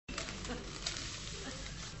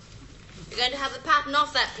You're going to have the pattern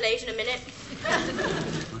off that plate in a minute.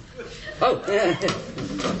 Oh, yes,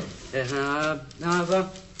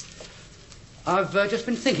 I've just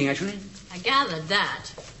been thinking, actually. I gathered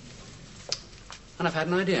that. And I've had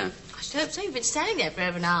an idea. I should hope so. You've been standing there for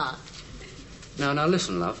over an hour. Now,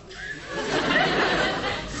 listen, love.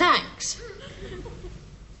 Thanks.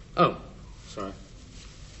 Oh, sorry.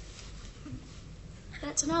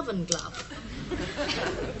 That's an oven glove.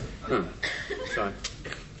 Oh, sorry.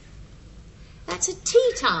 That's a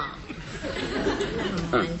tea towel.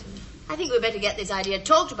 Never mind. I think we'd better get this idea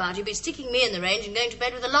talked about. You'll be sticking me in the range and going to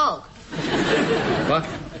bed with a log. What?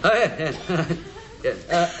 Oh, yeah.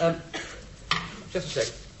 Yeah. Just a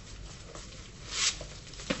sec.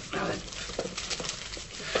 Now then.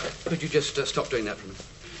 Could you just stop doing that for me?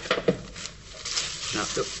 Now,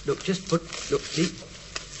 look, just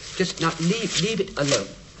leave it alone.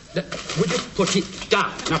 Would you put it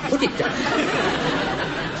down? Now, put it down.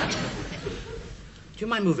 Do you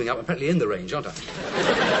mind moving up? I'm practically in the range, aren't I?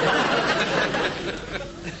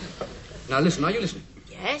 Now, listen. Are you listening?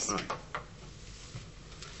 Yes. All right.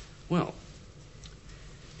 Well,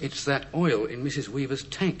 it's that oil in Mrs. Weaver's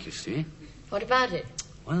tank, you see. What about it?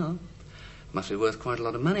 Well, must be worth quite a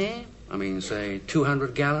lot of money. I mean, say,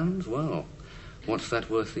 200 gallons. Well, what's that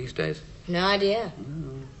worth these days? No idea.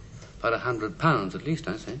 Oh, about £100 at least,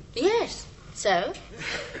 I say. Yes. So?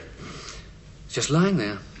 It's just lying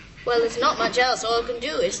there. Well, there's not much else oil can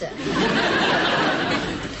do, is there?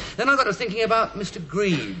 Then I got to thinking about Mr.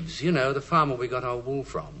 Greaves, you know, the farmer we got our wool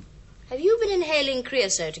from. Have you been inhaling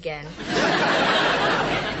creosote again?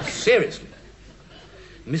 Seriously.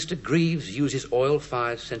 Mr. Greaves uses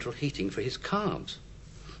oil-fired central heating for his calves.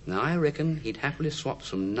 Now, I reckon he'd happily swap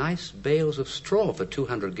some nice bales of straw for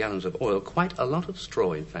 200 gallons of oil. Quite a lot of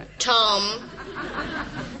straw, in fact. Tom.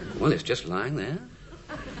 Well, it's just lying there.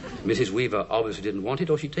 Mrs. Weaver obviously didn't want it,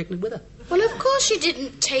 or she'd taken it with her. Well, of course she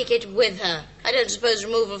didn't take it with her. I don't suppose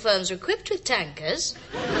removal firms are equipped with tankers.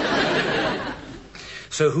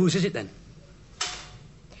 So whose is it, then?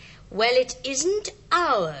 Well, it isn't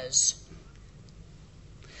ours.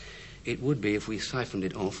 It would be if we siphoned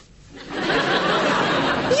it off. You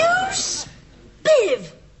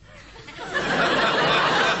spiv!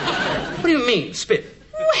 What do you mean, spit?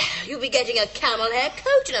 Well, you'll be getting a camel hair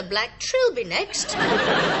coat and a black trilby next.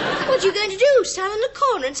 What are you going to do? Stand in the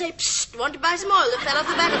corner and say, psst, want to buy some oil that fell off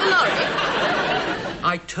the back of the lorry?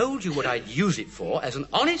 I told you what I'd use it for, as an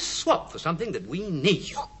honest swap for something that we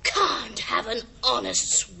need. You can't have an honest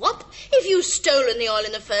swap if you've stolen the oil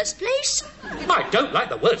in the first place. I don't like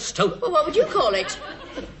the word stolen. Well, what would you call it?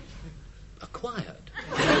 Acquired.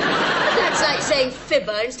 That's like saying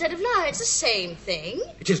fibber instead of lie. It's the same thing.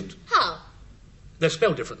 It isn't. How? They're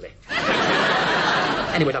spelled differently.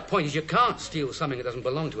 Anyway, the point is you can't steal something that doesn't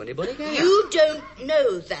belong to anybody, can you? You don't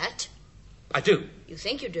know that. I do. You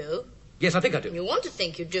think you do. Yes, I think I do. You want to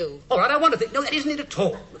think you do. All right, I want to think. No, that isn't it at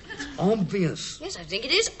all. It's obvious. Yes, I think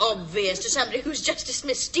it is obvious to somebody who's just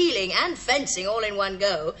dismissed stealing and fencing all in one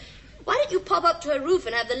go. Why don't you pop up to her roof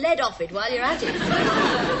and have the lead off it while you're at it?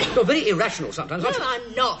 You're very irrational sometimes, aren't you? No,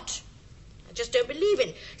 I'm not. I just don't believe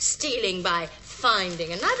in stealing by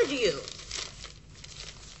finding, and neither do you.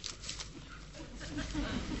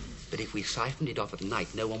 But if we siphoned it off at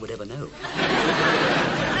night, no one would ever know.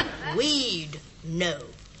 We'd know.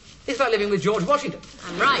 It's like living with George Washington.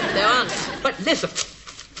 I'm right, there aren't. But listen,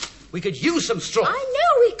 we could use some straw. I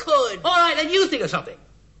know we could. All right, then you think of something.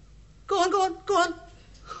 Go on.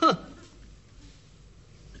 Huh.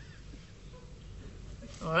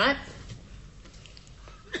 All right.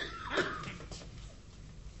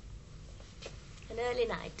 An early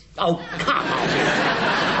night. Oh, come on.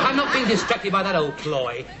 I'm not being distracted by that old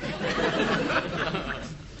ploy.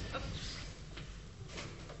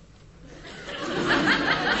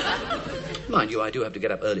 Mind you, I do have to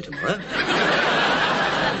get up early tomorrow.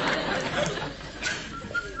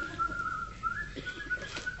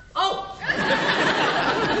 Oh!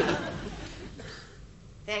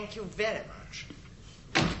 Thank you very much.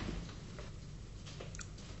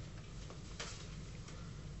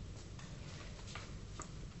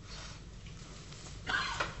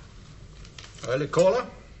 Early caller?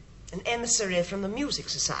 An emissary from the Music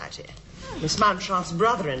Society. Miss Mountchart's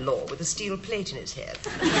brother-in-law with a steel plate in his head.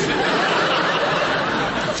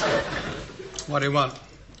 What do you want?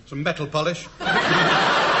 Some metal polish? No.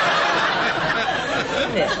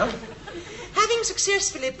 Having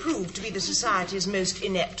successfully proved to be the Society's most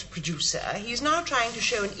inept producer, he's now trying to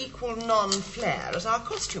show an equal non-flair as our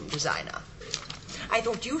costume designer. I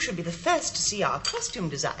thought you should be the first to see our costume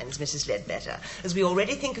designs, Mrs. Ledbetter, as we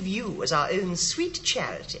already think of you as our own sweet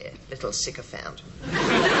charity, little sycophant.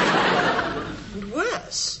 And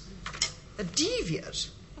worse, A deviate.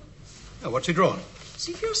 Oh, what's he drawn?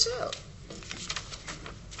 See for yourself.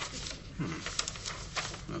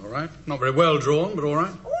 All right. Not very well drawn, but all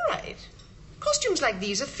right. All right. Costumes like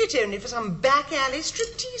these are fit only for some back-alley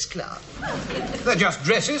striptease club. They're just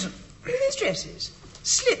dresses. These dresses.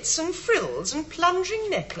 Slits and frills and plunging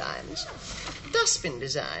necklines. Dustbin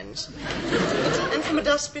designs. And from a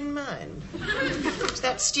dustbin mind. It's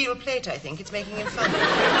that steel plate, I think. It's making him funny.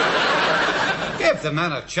 Give the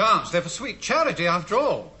man a chance. They're for sweet charity, after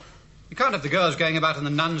all. You can't have the girls going about in the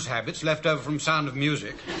nuns' habits left over from Sound of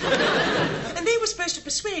Music. And they were supposed to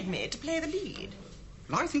persuade me to play the lead.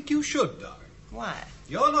 Well, I think you should, darling. Why?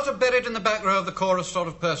 You're not a buried in the back row of the chorus sort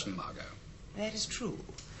of person, Margo. That is true.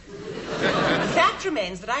 The fact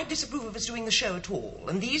remains that I disapprove of us doing the show at all,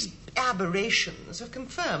 and these aberrations have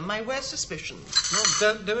confirmed my worst suspicions. Well,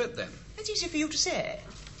 don't do it, then. That's easy for you to say.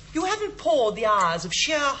 You haven't poured the hours of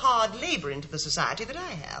sheer hard labour into the society that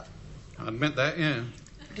I have. I admit that, yeah.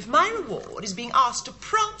 But if my reward is being asked to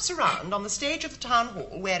prance around on the stage of the town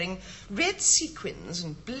hall wearing red sequins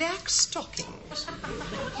and black stockings...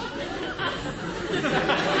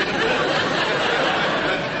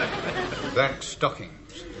 Black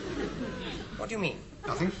stockings. What do you mean?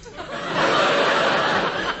 Nothing.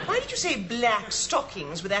 Why did you say black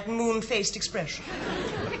stockings with that moon-faced expression?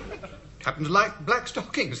 Happen to like black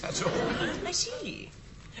stockings, that's all. I see.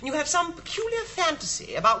 And you have some peculiar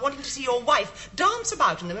fantasy about wanting to see your wife dance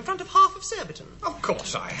about in them in front of half of Surbiton. Of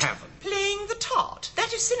course I haven't. Playing the tart.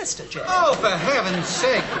 That is sinister, Jerry. Oh, for heaven's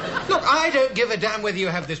sake. Look, I don't give a damn whether you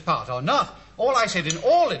have this part or not. All I said in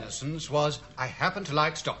all innocence was, I happen to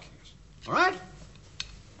like stockings. All right?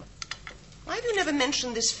 Why have you never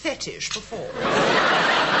mentioned this fetish before? Isn't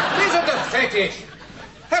a fetish.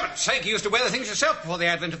 Heaven's sake, you used to wear the things yourself before the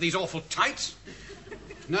advent of these awful tights.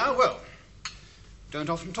 Now, well, don't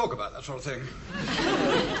often talk about that sort of thing.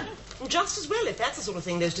 Well, just as well if that's the sort of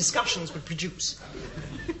thing those discussions would produce.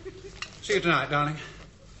 See you tonight, darling.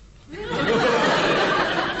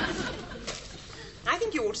 I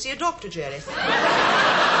think you ought to see a doctor, Jerry.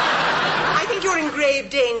 I think you're in grave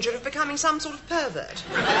danger of becoming some sort of pervert.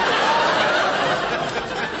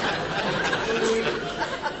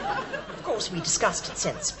 Of course, we discussed it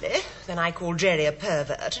sensibly. Then I called Jerry a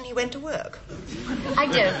pervert and he went to work. I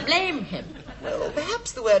don't blame him. Well,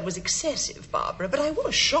 perhaps the word was excessive, Barbara, but I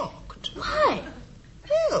was shocked. Why?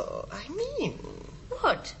 Well, I mean...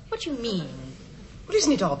 What? What do you mean? Well,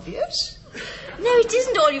 isn't it obvious? No, it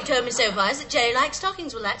isn't. All you've told me so far is that Jerry likes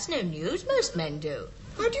stockings. Well, that's no news. Most men do.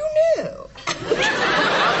 How do you know?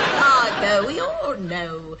 Margo, we all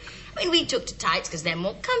know. I mean, we took to tights because they're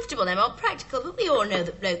more comfortable, they're more practical, but we all know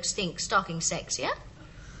that blokes think stockings sexier.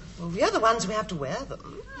 Well, we are the ones who have to wear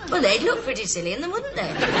them. Well, they'd look pretty silly in them, wouldn't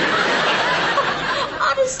they?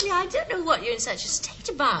 Honestly, I don't know what you're in such a state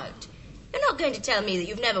about. You're not going to tell me that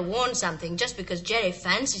you've never worn something just because Jerry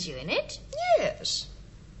fancies you in it? Yes.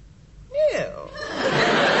 No.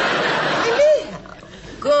 I may have.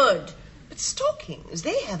 Good. But stockings,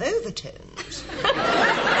 they have overtones.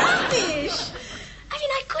 Rubbish. I mean,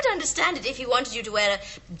 I could understand it if he wanted you to wear a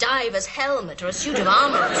diver's helmet or a suit of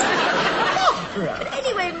armour or something. But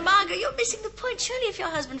anyway, Margo, you're missing the point. Surely if your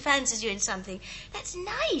husband fancies you in something, that's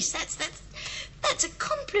nice. That's a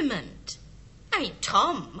compliment. I mean,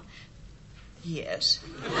 Tom... Yes.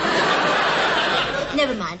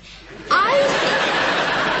 Never mind. I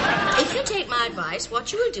think if you take my advice,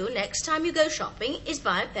 what you will do next time you go shopping is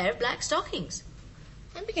buy a pair of black stockings.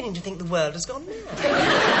 I'm beginning to think the world has gone mad.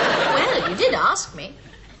 Well, you did ask me.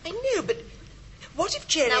 I know, but what if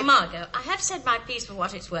Jerry... Now, Margo, I have said my piece for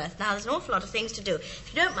what it's worth. Now, there's an awful lot of things to do.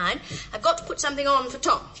 If you don't mind, I've got to put something on for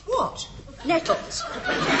Tom. What? Nettles.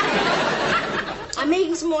 I'm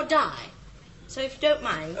making some more dye. So if you don't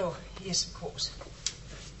mind... Oh, yes, of course.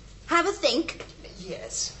 Have a think.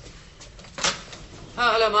 Yes.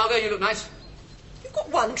 Oh, hello, Margo. You look nice. You've got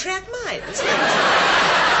one-track minds.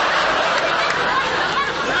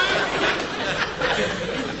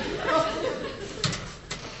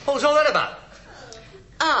 What was all that about?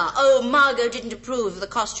 Margo didn't approve of the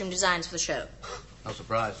costume designs for the show. Not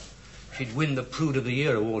surprised. She'd win the Prude of the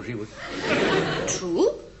Year award, she would.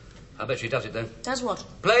 True? I bet she does it, though. Does what?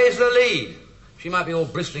 Plays the lead. She might be all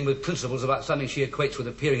bristling with principles about something she equates with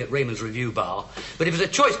appearing at Raymond's review bar. But if it's a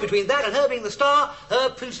choice between that and her being the star, her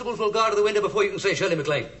principles will go out of the window before you can say Shirley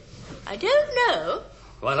MacLaine. I don't know.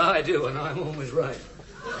 Well, I do, and I'm always right.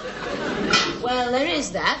 Well, there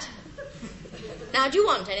is that. Now, do you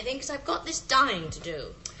want anything? Because I've got this dyeing to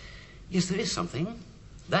do. Yes, there is something.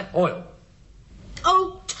 That oil.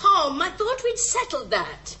 Oh, Tom, I thought we'd settled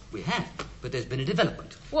that. We have, but there's been a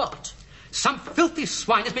development. What? Some filthy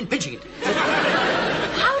swine has been pinching it.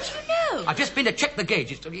 How do you know? I've just been to check the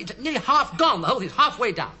gauge. It's nearly half gone. The whole thing's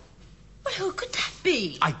halfway down. Well, who could that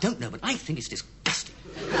be? I don't know, but I think it's disgusting.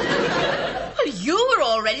 Well, you were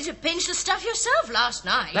all ready to pinch the stuff yourself last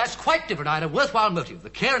night. That's quite different. I had a worthwhile motive, the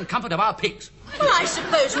care and comfort of our pigs. Well, I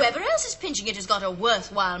suppose whoever else is pinching it has got a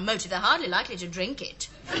worthwhile motive. They're hardly likely to drink it.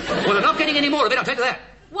 Well, they're not getting any more of it, I'll tell you that.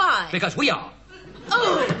 Why? Because we are.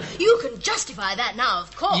 Oh, you can justify that now,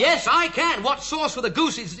 of course. Yes, I can. What sauce for the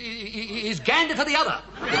goose is gander for the other.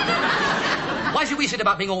 Why should we sit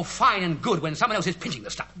about being all fine and good when someone else is pinching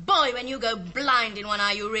the stuff? Boy, when you go blind in one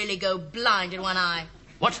eye, you really go blind in one eye.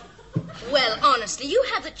 What? Well, honestly, you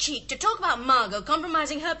have the cheek to talk about Margo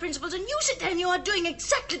compromising her principles, and you sit there and you are doing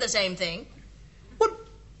exactly the same thing. What?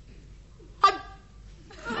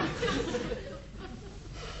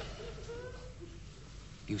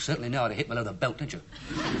 You certainly know how to hit below the belt, don't you?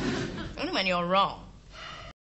 Only when you're wrong.